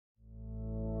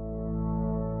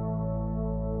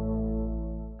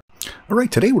All right,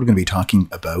 today we're going to be talking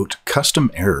about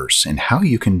custom errors and how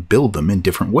you can build them in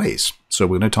different ways. So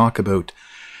we're going to talk about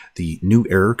the new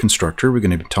error constructor. We're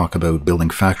going to talk about building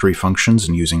factory functions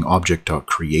and using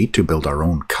object.create to build our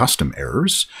own custom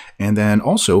errors. And then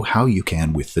also how you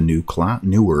can, with the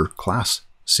newer class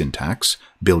syntax,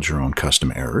 build your own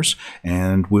custom errors.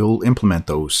 And we'll implement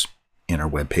those in our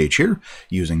web page here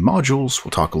using modules.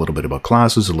 We'll talk a little bit about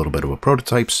classes, a little bit about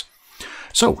prototypes.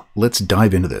 So let's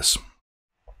dive into this.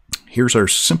 Here's our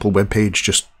simple web page,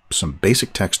 just some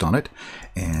basic text on it,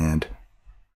 and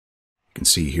you can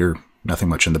see here nothing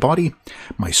much in the body.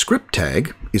 My script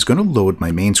tag is going to load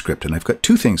my main script, and I've got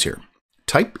two things here.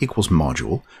 Type equals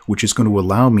module, which is going to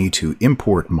allow me to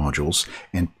import modules,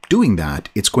 and doing that,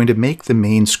 it's going to make the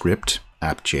main script,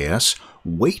 app.js,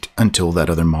 wait until that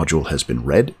other module has been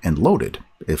read and loaded,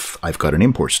 if I've got an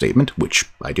import statement, which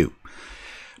I do.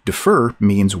 Defer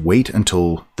means wait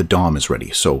until the DOM is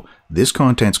ready. So this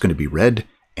content's going to be read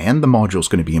and the module is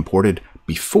going to be imported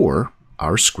before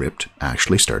our script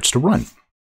actually starts to run.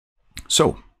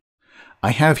 So I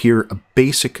have here the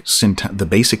basic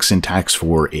syntax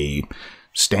for a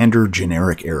standard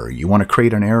generic error. You want to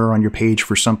create an error on your page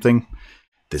for something?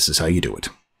 This is how you do it.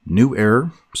 New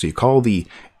error. So you call the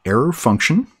error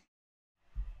function.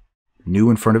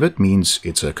 New in front of it means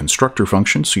it's a constructor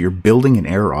function, so you're building an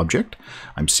error object.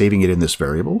 I'm saving it in this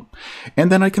variable,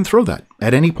 and then I can throw that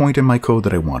at any point in my code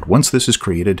that I want. Once this is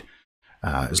created,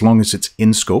 as long as it's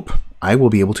in scope, I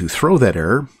will be able to throw that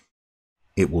error.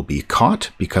 It will be caught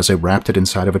because I wrapped it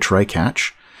inside of a try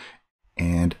catch,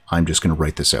 and I'm just going to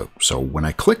write this out. So when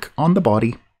I click on the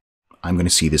body, I'm going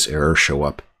to see this error show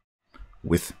up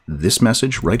with this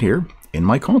message right here in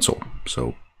my console.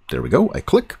 So there we go. I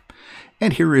click.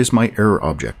 And here is my error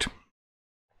object,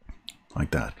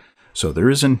 like that. So there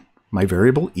is my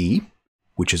variable e,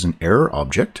 which is an error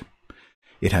object.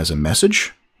 It has a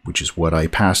message, which is what I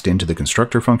passed into the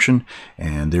constructor function.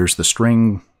 And there's the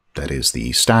string, that is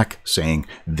the stack, saying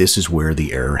this is where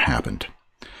the error happened.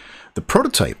 The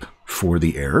prototype for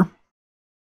the error,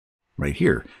 right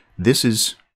here, this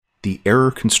is the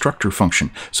error constructor function.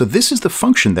 So this is the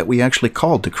function that we actually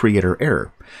called to create our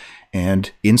error.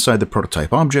 And inside the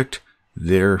prototype object,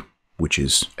 there, which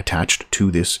is attached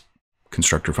to this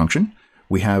constructor function,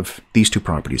 we have these two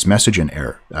properties, message and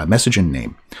error, message and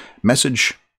name.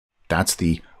 Message, that's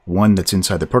the one that's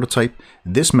inside the prototype.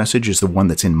 This message is the one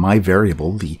that's in my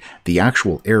variable, the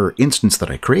actual error instance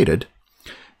that I created.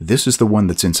 This is the one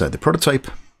that's inside the prototype.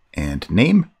 And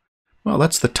name, well,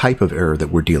 that's the type of error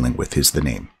that we're dealing with, is the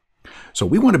name. So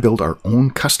we want to build our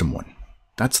own custom one.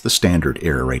 That's the standard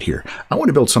error right here. I want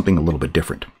to build something a little bit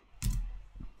different.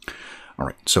 All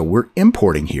right, so we're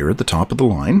importing here at the top of the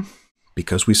line.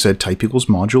 Because we said type equals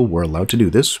module, we're allowed to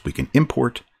do this. We can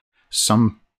import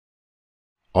some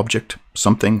object,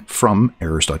 something from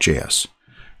errors.js,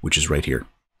 which is right here.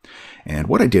 And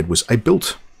what I did was I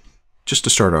built, just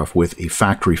to start off with, a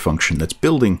factory function that's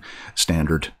building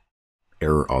standard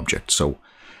error object. So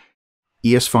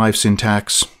ES5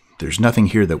 syntax, there's nothing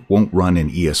here that won't run in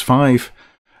ES5.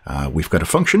 We've got a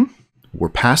function. We're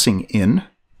passing in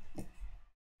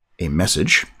a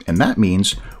message, and that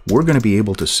means we're going to be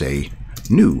able to say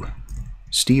new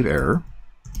Steve error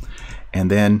and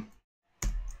then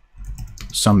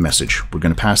some message. We're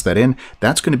going to pass that in.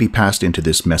 That's going to be passed into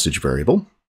this message variable.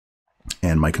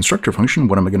 And my constructor function,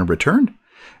 what am I going to return?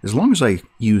 As long as I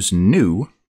use new,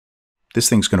 this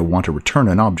thing's going to want to return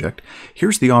an object.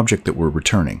 Here's the object that we're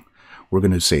returning. We're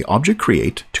going to say object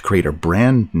create to create a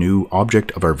brand new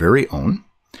object of our very own.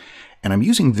 And I'm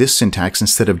using this syntax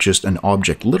instead of just an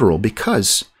object literal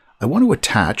because I want to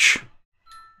attach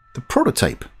the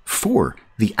prototype for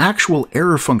the actual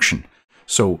error function.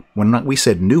 So when we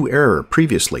said new error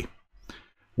previously,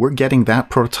 we're getting that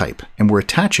prototype and we're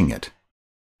attaching it.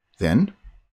 Then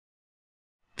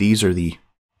these are the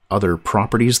other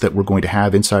properties that we're going to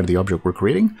have inside of the object we're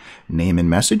creating. Name and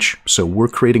message. So we're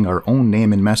creating our own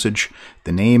name and message.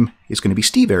 The name is going to be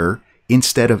Steve error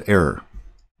instead of error.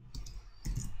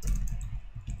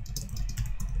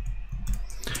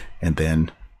 And then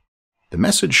the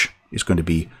message is going to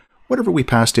be whatever we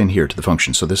passed in here to the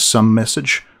function. So this sum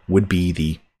message would be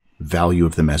the value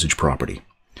of the message property.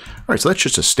 All right, so that's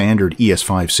just a standard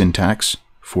ES5 syntax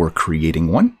for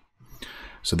creating one.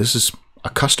 So this is a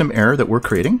custom error that we're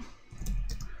creating.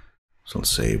 So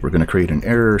let's say we're going to create an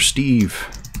error Steve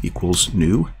equals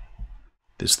new,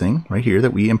 this thing right here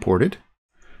that we imported,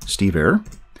 Steve error,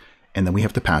 and then we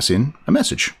have to pass in a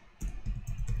message.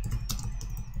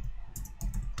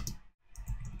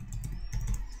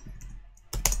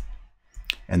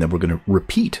 And then we're going to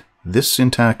repeat this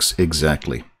syntax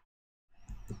exactly.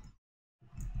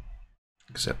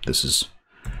 except this is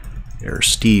error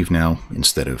Steve now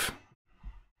instead of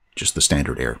just the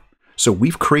standard error. So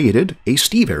we've created a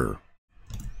Steve error.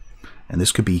 And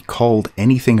this could be called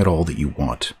anything at all that you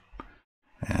want.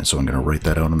 And so I'm going to write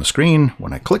that out on the screen.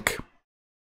 When I click,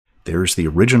 there's the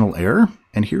original error,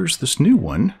 and here's this new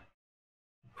one.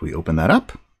 If we open that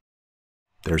up,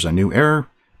 there's a new error.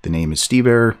 The name is Steve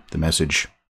error, the message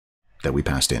that we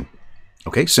passed in.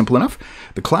 Okay, simple enough.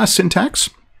 The class syntax,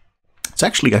 it's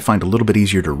actually, I find, a little bit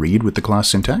easier to read with the class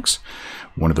syntax.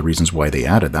 One of the reasons why they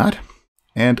added that.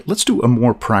 And let's do a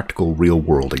more practical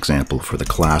real-world example for the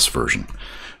class version.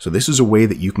 So this is a way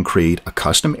that you can create a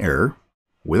custom error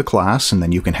with a class, and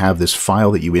then you can have this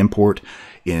file that you import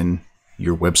in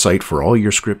your website for all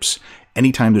your scripts.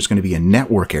 Anytime there's going to be a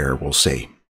network error, we'll say,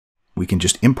 we can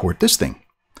just import this thing.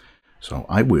 So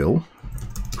I will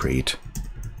create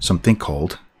something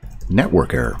called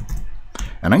network error.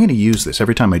 And I'm going to use this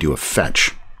every time I do a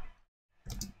fetch.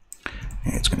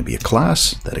 And it's going to be a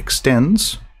class that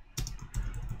extends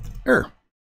error.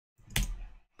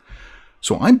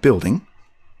 So I'm building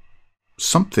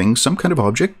something, some kind of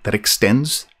object that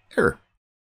extends error.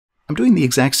 I'm doing the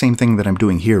exact same thing that I'm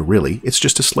doing here, really. It's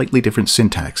just a slightly different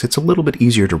syntax. It's a little bit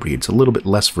easier to read. It's a little bit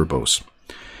less verbose.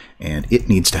 And it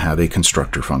needs to have a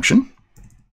constructor function.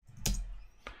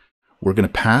 We're going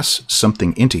to pass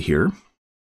something into here.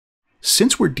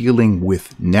 Since we're dealing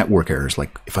with network errors,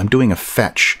 like if I'm doing a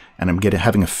fetch and I'm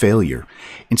having a failure,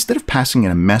 instead of passing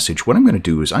in a message, what I'm going to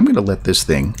do is I'm going to let this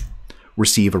thing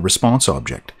receive a response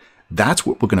object. That's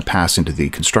what we're going to pass into the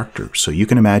constructor. So you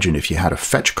can imagine if you had a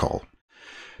fetch call,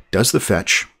 does the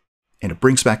fetch, and it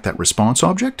brings back that response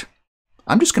object,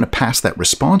 I'm just going to pass that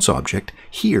response object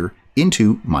here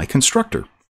into my constructor.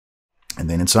 And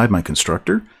then inside my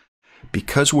constructor,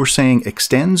 because we're saying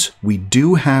extends, we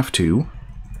do have to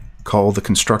call the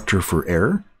constructor for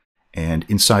error. And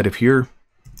inside of here,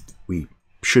 we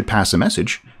should pass a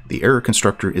message. The error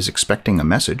constructor is expecting a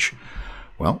message.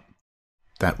 Well,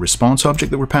 that response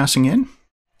object that we're passing in,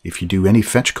 if you do any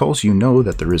fetch calls, you know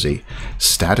that there is a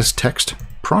status text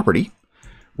property,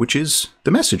 which is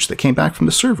the message that came back from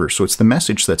the server. So it's the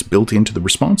message that's built into the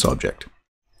response object.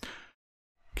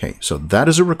 Okay, so that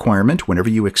is a requirement. Whenever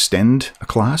you extend a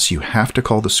class, you have to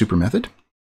call the super method.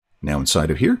 Now inside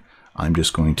of here, I'm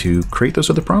just going to create those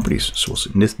other properties. So we'll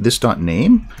say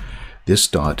this.name,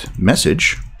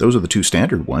 this.message. Those are the two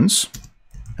standard ones.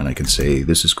 And I can say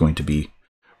this is going to be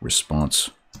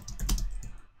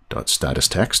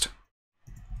response.statusText.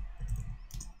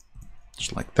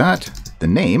 Just like that. The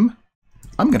name,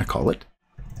 I'm going to call it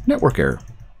network error.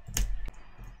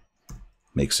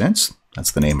 Makes sense.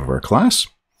 That's the name of our class.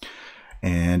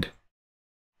 And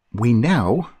we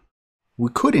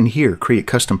could in here create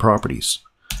custom properties.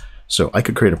 So I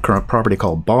could create a property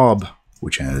called Bob,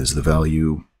 which has the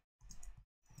value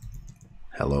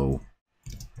hello,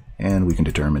 and we can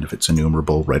determine if it's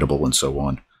enumerable, writable, and so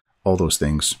on. All those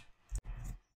things.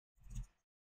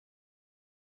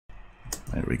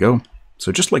 There we go.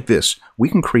 So just like this, we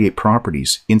can create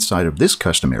properties inside of this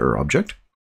custom error object.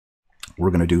 We're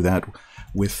going to do that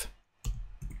with,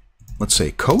 let's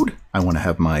say, code. I want to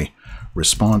have my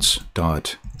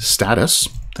response.status.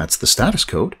 That's the status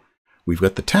code. We've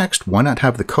got the text. Why not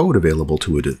have the code available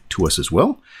to us as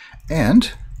well?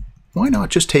 And why not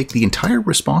just take the entire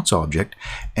response object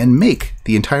and make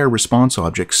the entire response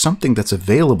object something that's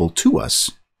available to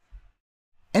us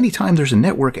anytime there's a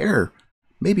network error?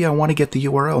 Maybe I want to get the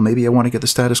URL. Maybe I want to get the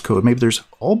status code. Maybe there's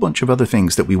a whole bunch of other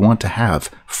things that we want to have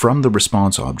from the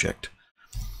response object.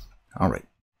 All right,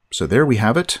 so there we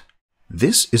have it.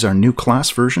 This is our new class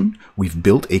version. We've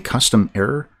built a custom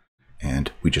error,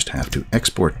 and we just have to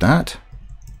export that.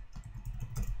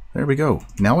 There we go.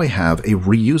 Now I have a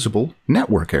reusable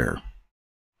network error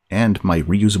and my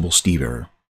reusable Steve error.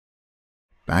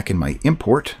 Back in my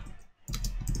import,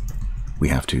 we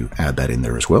have to add that in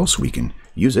there as well so we can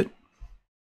use it.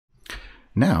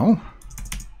 Now,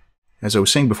 as I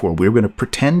was saying before, we're going to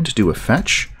pretend to do a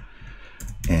fetch,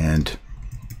 and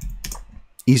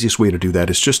easiest way to do that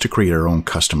is just to create our own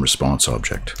custom response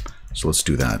object. So let's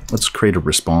do that. Let's create a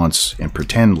response and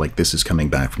pretend like this is coming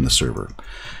back from the server.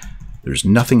 There's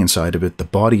nothing inside of it. The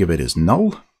body of it is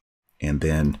null. And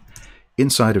then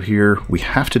inside of here, we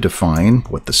have to define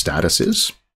what the status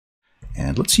is.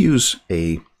 And let's use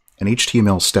an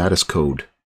HTML status code,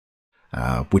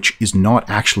 which is not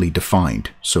actually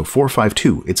defined. So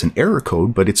 452, it's an error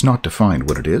code, but it's not defined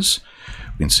what it is.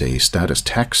 We can say status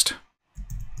text.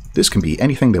 This can be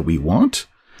anything that we want.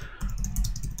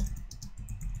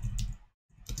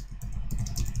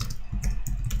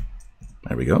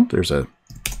 There we go. There's a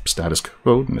status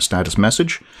code and a status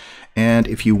message. And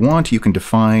if you want, you can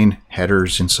define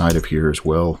headers inside of here as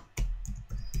well.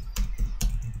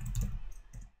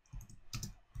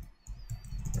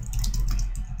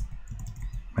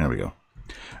 There we go.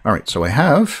 All right, so I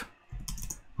have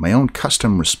my own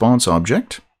custom response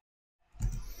object.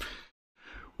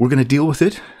 We're going to deal with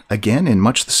it, again, in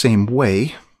much the same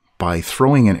way by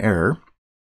throwing an error.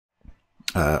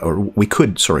 We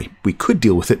could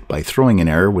deal with it by throwing an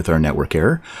error with our network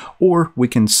error, or we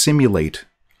can simulate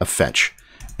a fetch.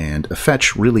 And a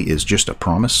fetch really is just a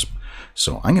promise.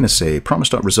 So I'm going to say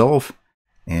promise.resolve,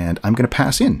 and I'm going to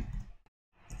pass in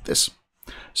this.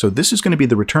 So this is going to be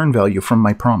the return value from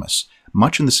my promise,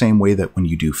 much in the same way that when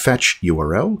you do fetch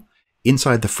URL,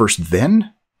 inside the first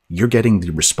then, you're getting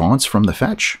the response from the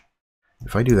fetch.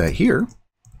 If I do that here,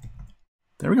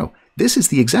 there we go. This is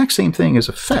the exact same thing as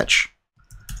a fetch.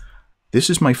 This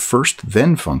is my first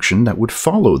then function that would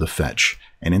follow the fetch.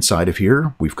 And inside of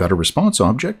here, we've got a response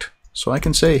object. So I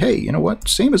can say, hey, you know what?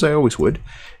 Same as I always would.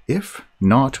 If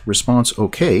not response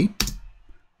okay,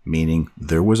 meaning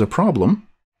there was a problem,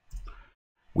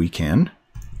 we can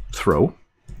throw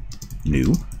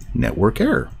new network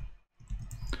error.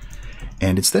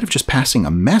 And instead of just passing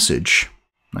a message,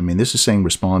 I mean, this is saying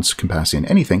response can pass in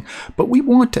anything, but we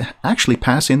want to actually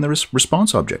pass in the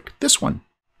response object. This one,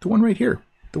 the one right here,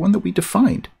 the one that we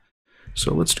defined.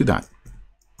 So let's do that.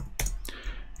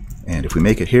 And if we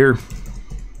make it here,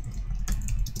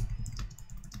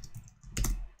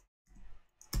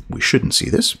 we shouldn't see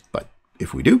this, but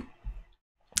if we do,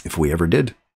 if we ever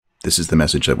did, this is the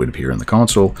message that would appear in the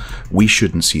console. We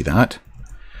shouldn't see that.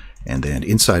 And then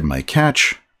inside my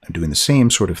catch, I'm doing the same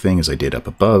sort of thing as I did up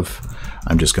above.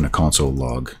 I'm just going to console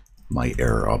log my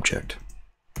error object.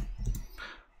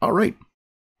 All right,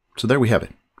 so there we have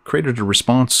it. Created a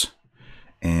response,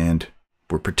 and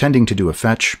we're pretending to do a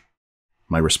fetch.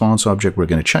 My response object, we're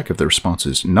going to check if the response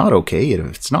is not okay. And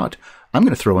if it's not, I'm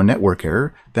going to throw a network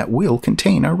error that will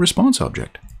contain our response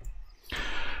object.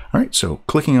 All right, so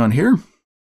clicking on here,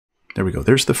 there we go.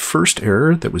 There's the first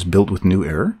error that was built with new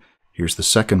error. Here's the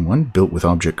second one, built with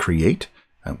object create.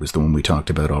 That was the one we talked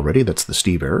about already. That's the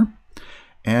Steve error.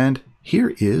 And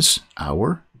here is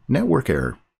our network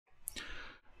error.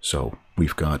 So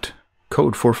we've got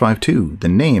code 452. The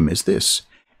name is this.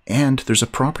 And there's a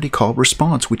property called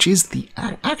response, which is the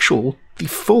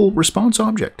full response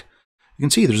object. You can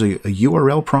see there's a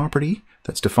URL property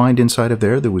that's defined inside of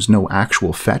there. There was no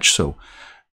actual fetch, so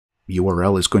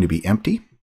URL is going to be empty.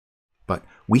 But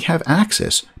we have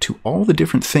access to all the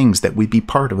different things that would be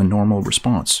part of a normal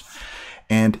response.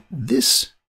 And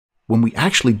this, when we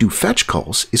actually do fetch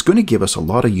calls, is going to give us a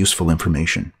lot of useful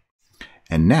information.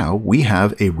 And now we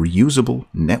have a reusable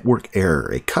network error,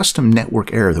 a custom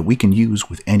network error that we can use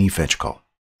with any fetch call.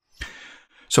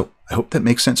 So I hope that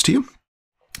makes sense to you.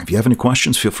 If you have any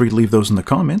questions, feel free to leave those in the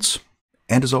comments.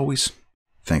 And as always,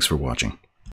 thanks for watching.